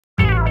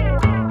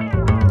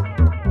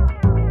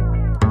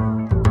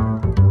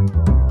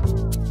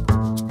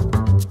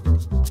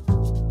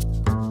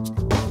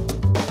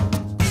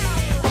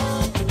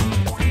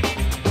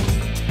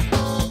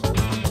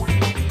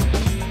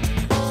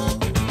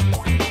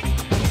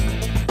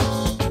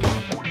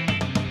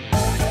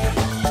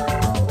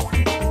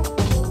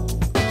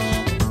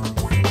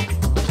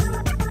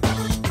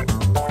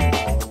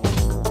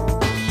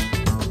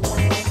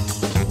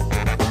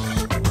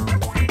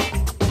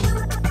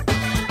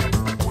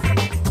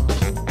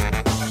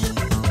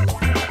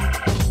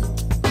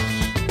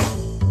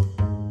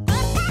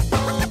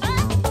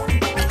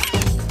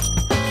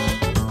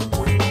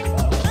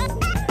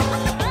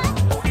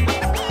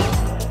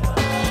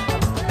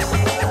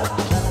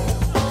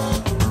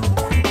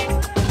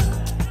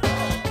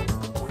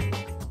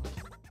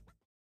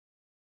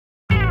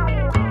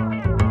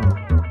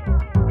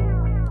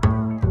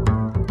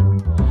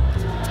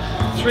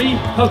3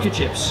 poker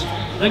chips.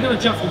 They're going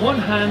to jump from one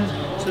hand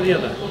to the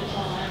other.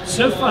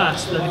 So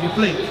fast that if you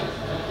blink,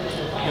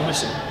 you'll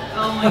miss it.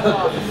 Oh my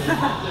god.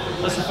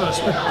 That's the first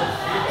spin.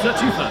 Is that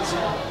too fast?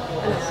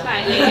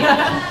 Slightly.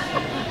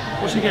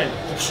 Watch again.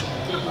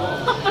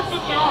 Oh my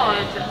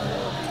god.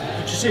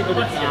 Did you see it go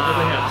back again?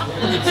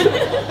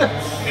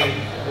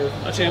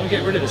 Actually, I'm going to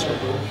get rid of this one.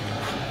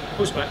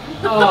 Push back.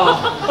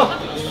 Oh.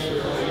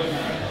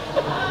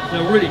 No,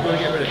 really, we're going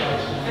to get rid of it.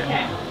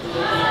 Okay.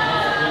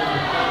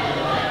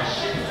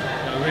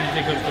 No, really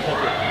dig into the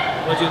pocket.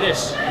 I'll do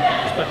this.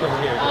 It's back over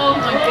here. Oh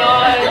my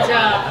god.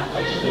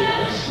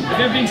 Have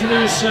you ever been to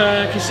those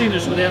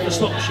casinos where they have the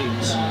slot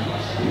machines?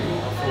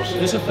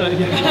 There's a 30. I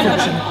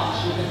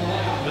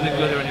didn't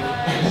go there anymore.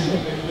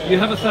 You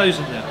have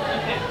 1,000 now.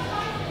 Okay.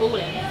 All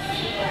in.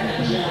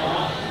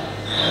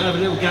 I'll have a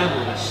little gamble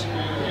with this.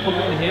 Pop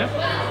it in here.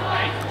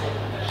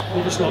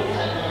 Pull the slot.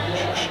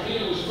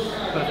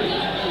 Perfect.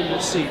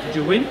 Let's see. Did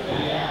you win? 1,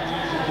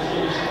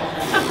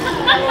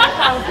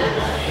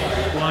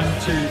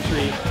 2,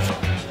 3.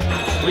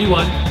 Well, you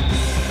won.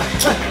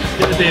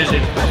 Get the beers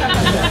in.